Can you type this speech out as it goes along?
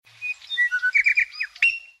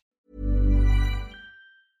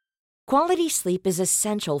Quality sleep is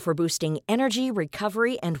essential for boosting energy,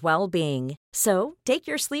 recovery, and well-being. So, take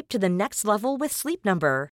your sleep to the next level with Sleep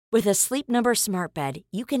Number. With a Sleep Number smart bed,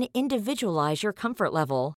 you can individualize your comfort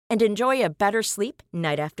level and enjoy a better sleep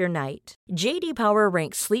night after night. J.D. Power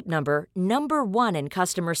ranks Sleep Number number one in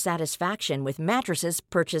customer satisfaction with mattresses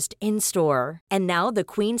purchased in-store. And now the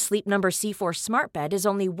Queen Sleep Number C4 smart bed is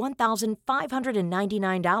only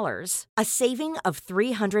 $1,599, a saving of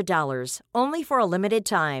 $300, only for a limited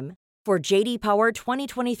time. For J.D. Power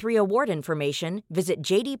 2023 award information, visit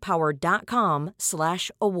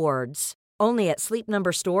jdpower.com/awards. Only at Sleep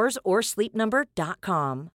Number stores or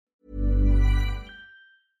sleepnumber.com.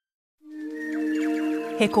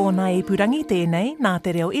 He kōna ipurangi tēnei nā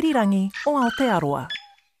te reo irirangi o Aotearoa.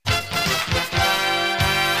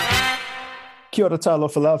 Kia ora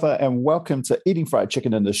tālofa lava, and welcome to Eating Fried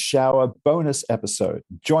Chicken in the Shower bonus episode.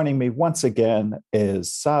 Joining me once again is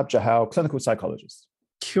Saab Jahal, clinical psychologist.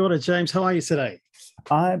 Kia ora, James. How are you today?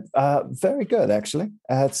 I'm very good, actually.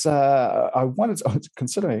 It's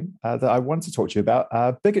considering that I wanted to talk to you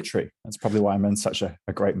about bigotry. That's probably why I'm in such a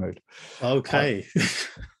great mood. Okay.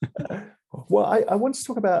 Well, I want to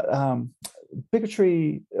talk about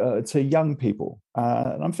bigotry to young people.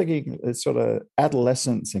 And I'm thinking it's sort of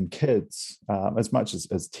adolescents and kids as much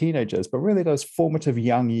as teenagers, but really those formative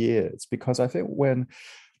young years, because I think when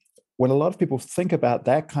a lot of people think about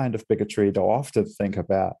that kind of bigotry, they'll often think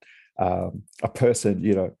about a person,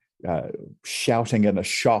 shouting in a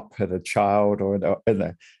shop at a child, or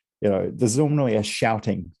there's normally a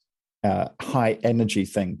shouting, high energy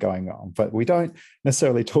thing going on, but we don't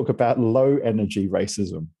necessarily talk about low energy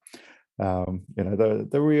racism.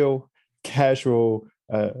 The real casual,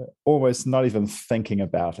 almost not even thinking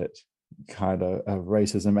about it kind of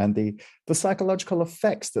racism, and the psychological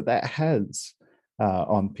effects that has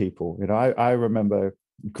on people. I remember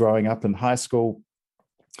growing up in high school.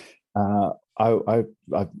 I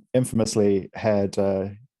infamously had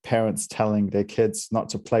parents telling their kids not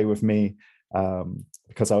to play with me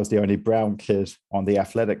because I was the only brown kid on the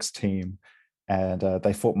athletics team, and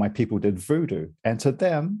they thought my people did voodoo. And to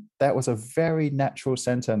them, that was a very natural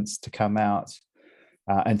sentence to come out,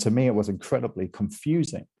 and to me, it was incredibly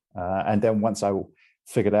confusing. And then once I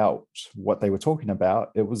figured out what they were talking about,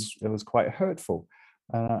 it was quite hurtful.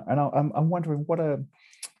 And I'm wondering what are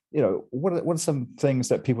some things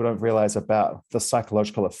that people don't realize about the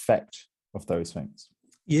psychological effect of those things?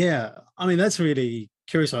 Yeah, I mean, that's really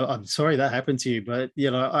curious. I'm sorry that happened to you, but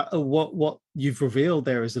what you've revealed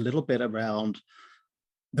there is a little bit around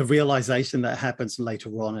the realization that happens later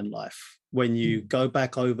on in life when you go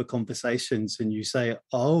back over conversations and you say,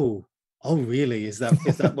 "Oh, really? Is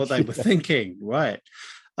that what they were thinking?" Right.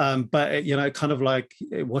 But kind of like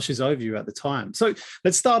it washes over you at the time. So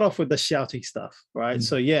let's start off with the shouty stuff, right? Mm.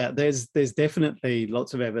 So yeah, there's definitely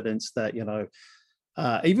lots of evidence that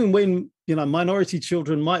even when minority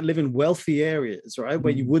children might live in wealthy areas, right,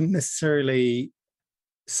 where you wouldn't necessarily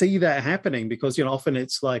see that happening because often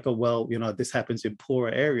it's like, oh well, this happens in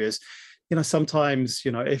poorer areas. Sometimes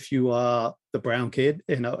if you are the brown kid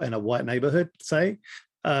in a white neighborhood, say.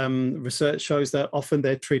 Research shows that often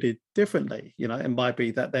they're treated differently. It might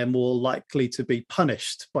be that they're more likely to be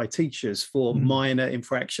punished by teachers for minor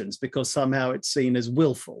infractions because somehow it's seen as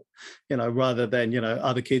willful, rather than,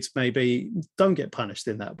 other kids maybe don't get punished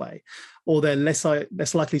in that way. Or they're less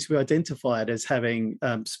likely to be identified as having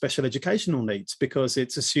special educational needs because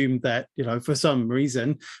it's assumed that, for some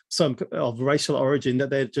reason, some of racial origin,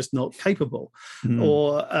 that they're just not capable.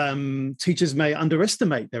 Or teachers may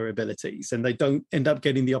underestimate their abilities and they don't end up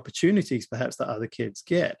getting the opportunities perhaps that other kids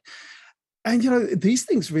get. And these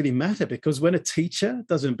things really matter because when a teacher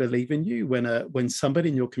doesn't believe in you, when somebody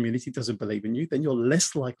in your community doesn't believe in you, then you're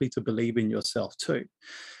less likely to believe in yourself too.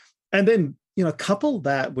 And then couple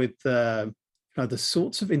that with the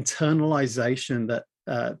sorts of internalization that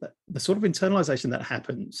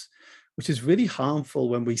happens, which is really harmful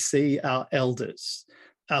when we see our elders,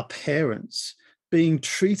 our parents, being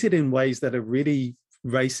treated in ways that are really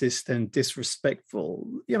racist and disrespectful,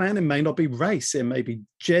 and it may not be race, it may be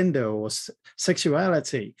gender or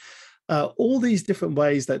sexuality, all these different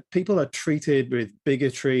ways that people are treated with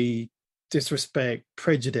bigotry, disrespect,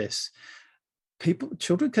 prejudice.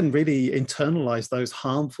 Children can really internalize those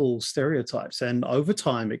harmful stereotypes, and over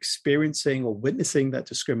time, experiencing or witnessing that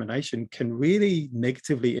discrimination can really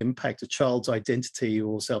negatively impact a child's identity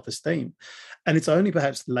or self-esteem. And it's only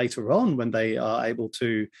perhaps later on when they are able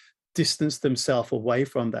to distance themselves away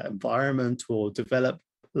from that environment or develop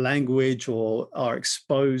language or are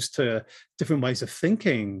exposed to different ways of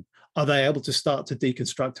thinking, are they able to start to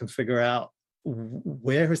deconstruct and figure out,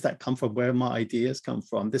 where has that come from? Where my ideas come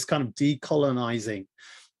from? This kind of decolonizing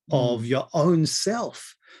of your own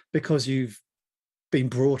self because you've been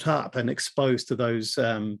brought up and exposed to those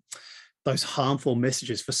harmful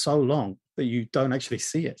messages for so long that you don't actually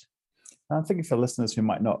see it. I'm thinking for listeners who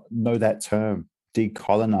might not know that term,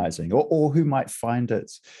 decolonizing, or who might find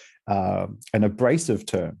it an abrasive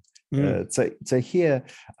term, to hear.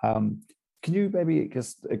 Can you maybe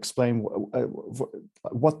just explain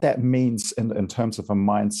what that means in terms of a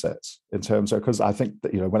mindset? In terms of, because I think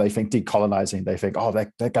that, when they think decolonizing, they think, oh,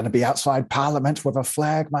 they're going to be outside Parliament with a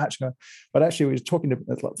flag marching. But actually, we're talking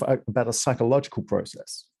about a psychological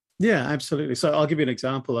process. Yeah, absolutely. So I'll give you an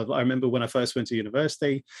example. I remember when I first went to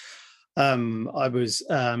university, I was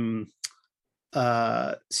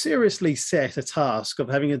seriously set a task of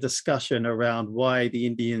having a discussion around why the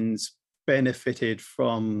Indians benefited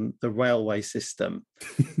from the railway system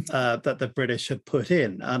that the British had put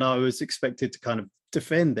in. And I was expected to kind of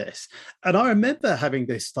defend this. And I remember having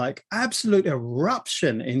this like absolute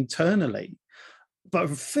eruption internally,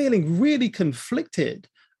 but feeling really conflicted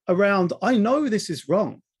around, I know this is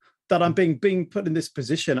wrong, that I'm being put in this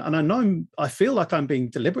position. And I feel like I'm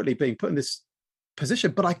deliberately being put in this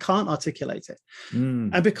position, but I can't articulate it.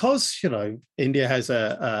 And because, India has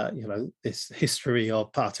this history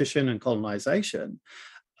of partition and colonization,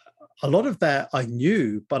 a lot of that I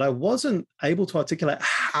knew, but I wasn't able to articulate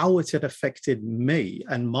how it had affected me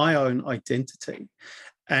and my own identity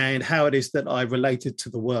and how it is that I related to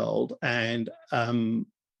the world and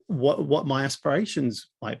what my aspirations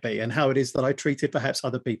might be and how it is that I treated perhaps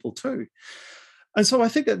other people too. And so I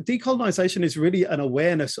think that decolonization is really an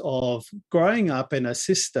awareness of growing up in a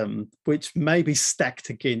system which may be stacked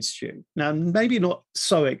against you. Now, maybe not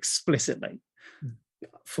so explicitly.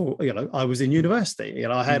 I was in university,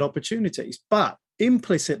 I had opportunities, but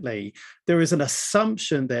implicitly there is an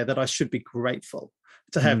assumption there that I should be grateful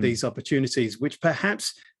to have these opportunities, which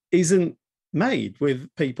perhaps isn't made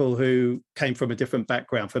with people who came from a different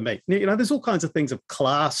background for me. There's all kinds of things of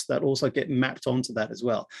class that also get mapped onto that as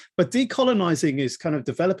well. But decolonizing is kind of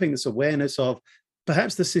developing this awareness of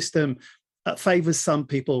perhaps the system favors some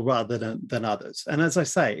people rather than others. And as I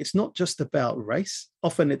say, it's not just about race.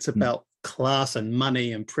 Often it's about class and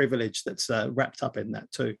money and privilege that's wrapped up in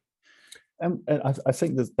that too. And I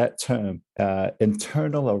think that term,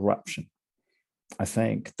 internal eruption, I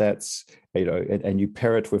think that's, and you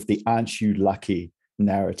pair it with the aren't you lucky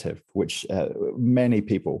narrative, which many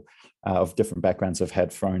people of different backgrounds have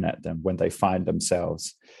had thrown at them when they find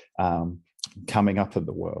themselves coming up in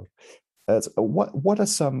the world. What are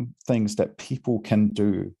some things that people can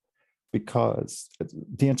do? Because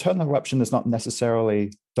the internal eruption is not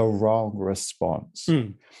necessarily the wrong response,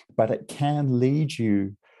 but it can lead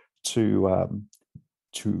you to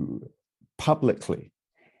publicly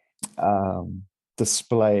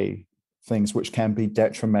display things which can be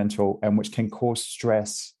detrimental and which can cause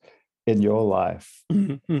stress in your life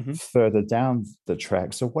further down the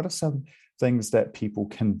track. So what are some things that people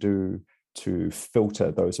can do to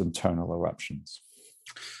filter those internal eruptions?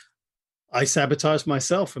 I sabotaged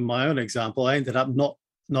myself in my own example. I ended up not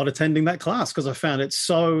attending that class because I found it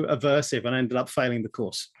so aversive and I ended up failing the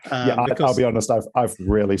course. I'll be honest, I've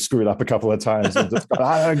really screwed up a couple of times and just gone,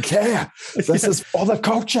 I don't care. This is for the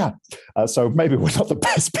culture. So maybe we're not the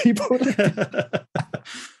best people.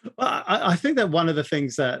 Well, I think that one of the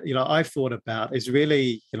things that, I've thought about is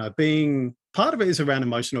really, being part of it is around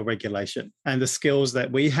emotional regulation and the skills that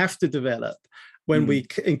we have to develop when we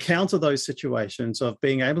encounter those situations of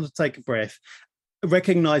being able to take a breath,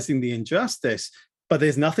 recognizing the injustice, but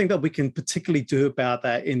there's nothing that we can particularly do about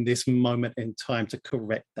that in this moment in time to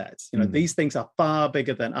correct that. These things are far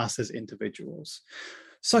bigger than us as individuals.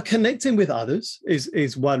 So connecting with others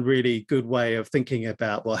is one really good way of thinking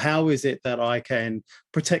about, well, how is it that I can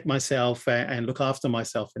protect myself and look after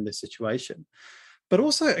myself in this situation? But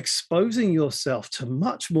also exposing yourself to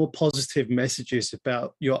much more positive messages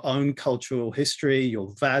about your own cultural history,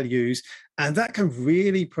 your values, and that can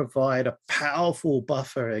really provide a powerful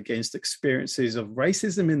buffer against experiences of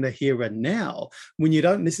racism in the here and now, when you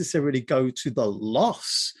don't necessarily go to the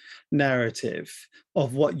loss narrative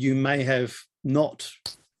of what you may have not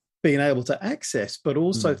been able to access, but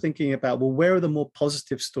also thinking about, well, where are the more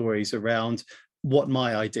positive stories around what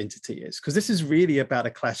my identity is? Because this is really about a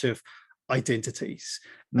clash of identities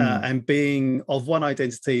and being of one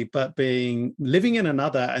identity but living in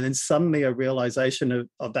another, and then suddenly a realization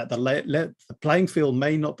of that the playing field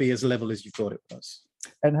may not be as level as you thought it was.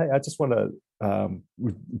 And hey, I just want to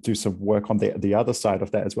do some work on the other side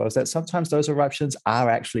of that as well, is that sometimes those eruptions are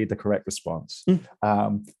actually the correct response,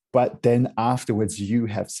 but then afterwards you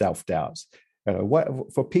have self-doubt.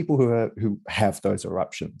 what for people who have those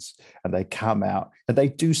eruptions and they come out and they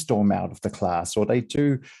do storm out of the class, or they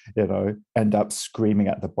do, end up screaming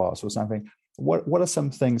at the boss or something. What are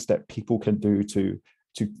some things that people can do to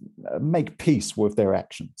make peace with their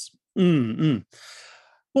actions? Mm-hmm.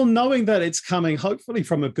 Well, knowing that it's coming hopefully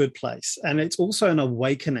from a good place, and it's also an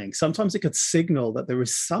awakening. Sometimes it could signal that there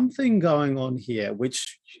is something going on here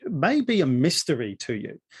which may be a mystery to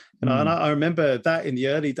you. And I remember that in the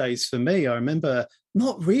early days for me, I remember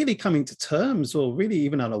not really coming to terms or really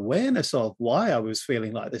even an awareness of why I was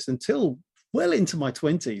feeling like this until well into my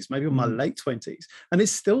 20s, maybe my late 20s. And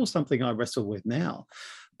it's still something I wrestle with now.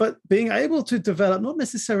 But being able to develop not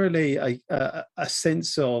necessarily a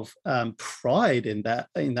sense of pride in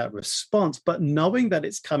that response, but knowing that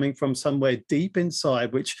it's coming from somewhere deep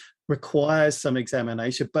inside, which requires some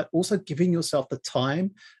examination, but also giving yourself the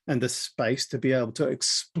time and the space to be able to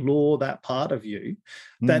explore that part of you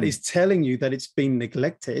that is telling you that it's been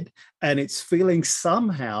neglected and it's feeling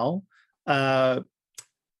somehow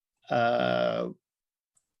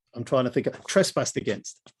I'm trying to think of trespassed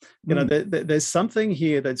against. There's something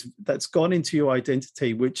here that's gone into your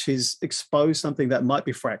identity, which is exposed something that might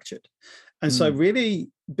be fractured. And so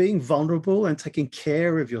really being vulnerable and taking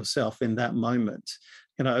care of yourself in that moment,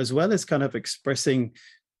 as well as kind of expressing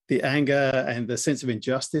the anger and the sense of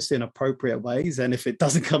injustice in appropriate ways. And if it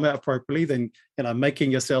doesn't come out appropriately, then,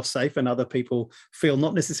 making yourself safe and other people feel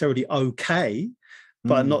not necessarily okay,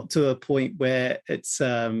 but not to a point where it's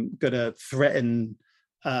going to threaten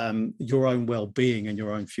your own well-being and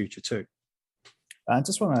your own future too. I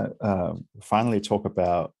just want to finally talk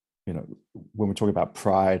about, when we talk about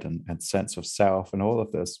pride and sense of self and all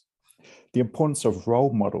of this, the importance of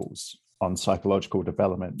role models on psychological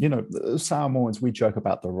development. Samoans, we joke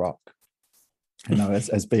about the Rock,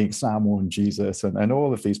 as being Samoan Jesus and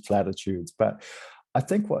all of these platitudes. But I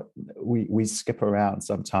think what we skip around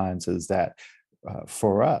sometimes is that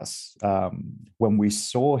for us, when we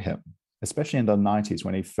saw him, especially in the 90s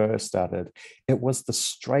when he first started, it was the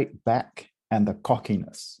straight back and the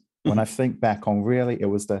cockiness. When I think back on really, it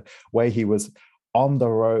was the way he was on the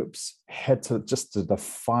ropes, head to just the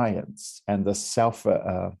defiance and the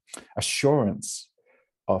self-assurance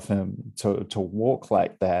of him to walk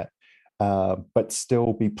like that, but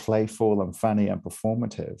still be playful and funny and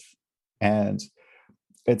performative. And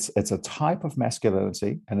it's a type of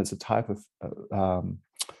masculinity, and it's a type of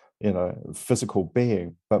physical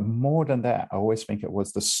being. But more than that, I always think it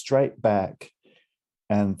was the straight back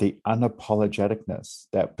and the unapologeticness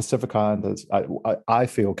that Pacific Islanders, I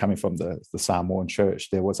feel, coming from the Samoan church,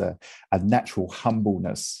 there was a natural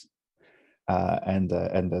humbleness and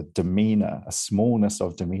a demeanor, a smallness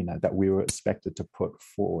of demeanor that we were expected to put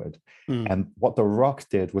forward. And what the Rock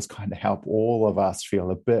did was kind of help all of us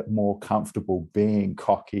feel a bit more comfortable being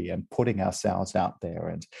cocky and putting ourselves out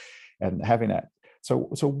there and having that. So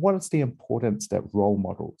what is the importance that role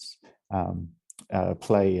models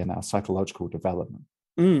play in our psychological development?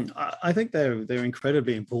 I think they're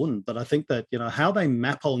incredibly important, but I think that how they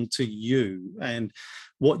map onto you and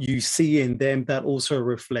what you see in them, that also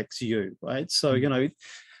reflects you, right? So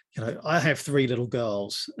I have 3 little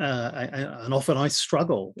girls, and often I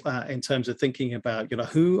struggle in terms of thinking about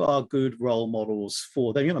who are good role models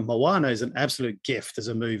for them. Moana is an absolute gift as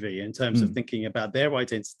a movie in terms of thinking about their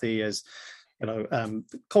identity as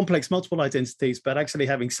complex multiple identities, but actually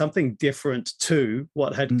having something different to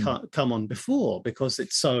what had come on before, because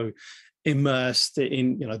it's so immersed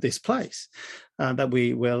in this place that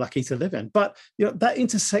we're lucky to live in. But that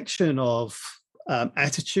intersection of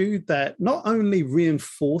attitude that not only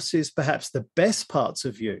reinforces perhaps the best parts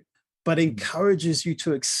of you, but encourages you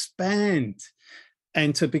to expand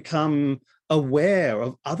and to become aware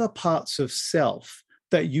of other parts of self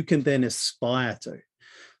that you can then aspire to.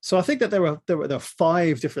 So I think that there are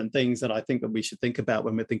 5 different things that I think that we should think about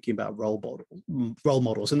when we're thinking about role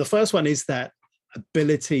models. And the first one is that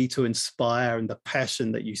ability to inspire and the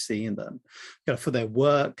passion that you see in them, for their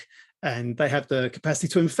work, and they have the capacity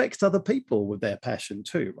to infect other people with their passion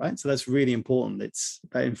too, right? So that's really important. It's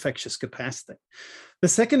that infectious capacity. The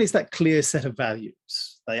second is that clear set of values.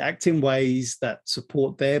 They act in ways that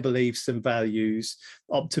support their beliefs and values,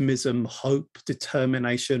 optimism, hope,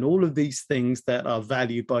 determination, all of these things that are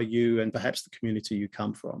valued by you and perhaps the community you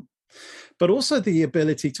come from. But also the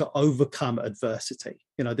ability to overcome adversity.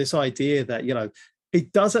 This idea that,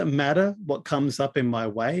 it doesn't matter what comes up in my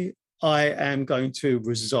way, I am going to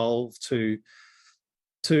resolve to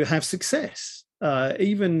have success,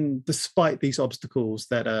 even despite these obstacles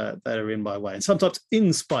that are in my way, and sometimes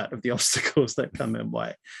in spite of the obstacles that come in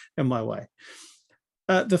my way.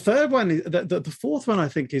 The third one, the fourth one, I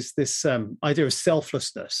think, is this idea of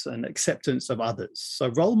selflessness and acceptance of others. So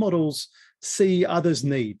role models see others'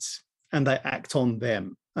 needs and they act on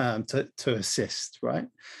them to assist, right?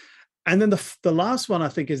 And then the last one, I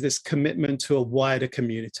think, is this commitment to a wider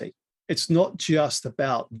community. It's not just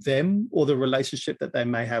about them or the relationship that they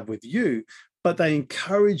may have with you, but they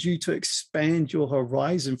encourage you to expand your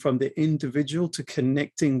horizon from the individual to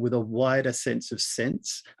connecting with a wider sense of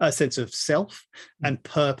self and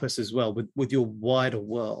purpose as well with your wider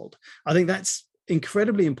world. I think that's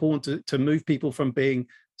incredibly important to move people from being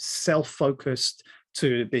self-focused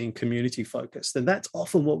to being community-focused. And that's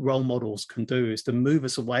often what role models can do, is to move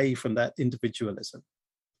us away from that individualism.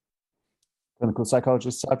 Clinical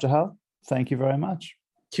psychologist Saab Johal, thank you very much.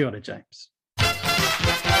 Kia ora, James.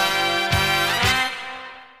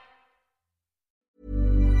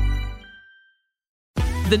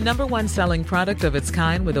 The number one selling product of its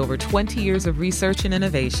kind with over 20 years of research and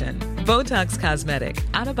innovation. Botox Cosmetic,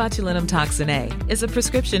 out of botulinum toxin A, is a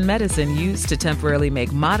prescription medicine used to temporarily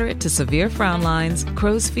make moderate to severe frown lines,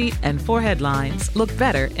 crow's feet, and forehead lines look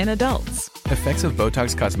better in adults. Effects of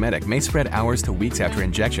Botox Cosmetic may spread hours to weeks after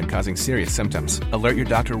injection, causing serious symptoms. Alert your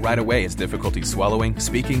doctor right away as difficulty swallowing,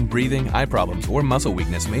 speaking, breathing, eye problems, or muscle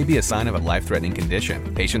weakness may be a sign of a life-threatening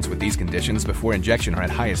condition. Patients with these conditions before injection are at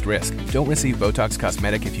highest risk. Don't receive Botox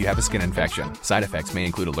Cosmetic if you have a skin infection. Side effects may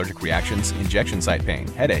include allergic reactions, injection site pain,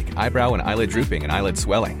 headache, eyebrow and eyelid drooping, and eyelid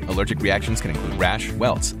swelling. Allergic reactions can include rash,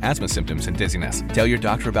 welts, asthma symptoms, and dizziness. Tell your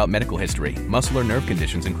doctor about medical history, muscle or nerve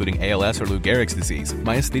conditions including ALS or Lou Gehrig's disease,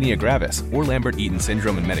 myasthenia gravis, or Lambert-Eaton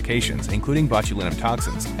syndrome and medications, including botulinum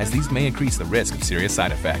toxins, as these may increase the risk of serious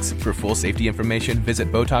side effects. For full safety information,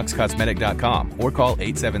 visit BotoxCosmetic.com or call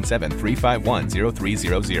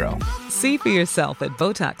 877-351-0300. See for yourself at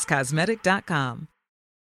BotoxCosmetic.com.